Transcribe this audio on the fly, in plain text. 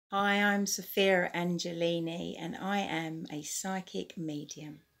Hi, I'm Sophia Angelini and I am a psychic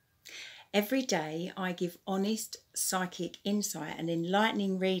medium. Every day I give honest psychic insight and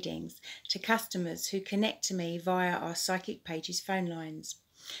enlightening readings to customers who connect to me via our Psychic Pages phone lines.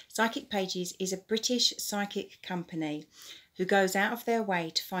 Psychic Pages is a British psychic company who goes out of their way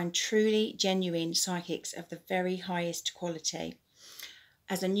to find truly genuine psychics of the very highest quality.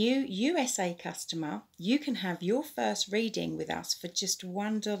 As a new USA customer, you can have your first reading with us for just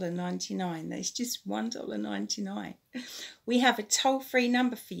 $1.99. That's just $1.99. We have a toll-free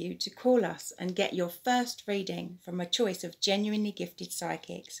number for you to call us and get your first reading from a choice of genuinely gifted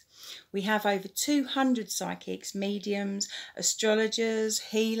psychics. We have over 200 psychics, mediums, astrologers,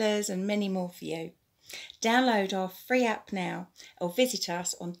 healers, and many more for you. Download our free app now or visit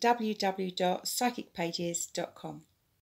us on www.psychicpages.com.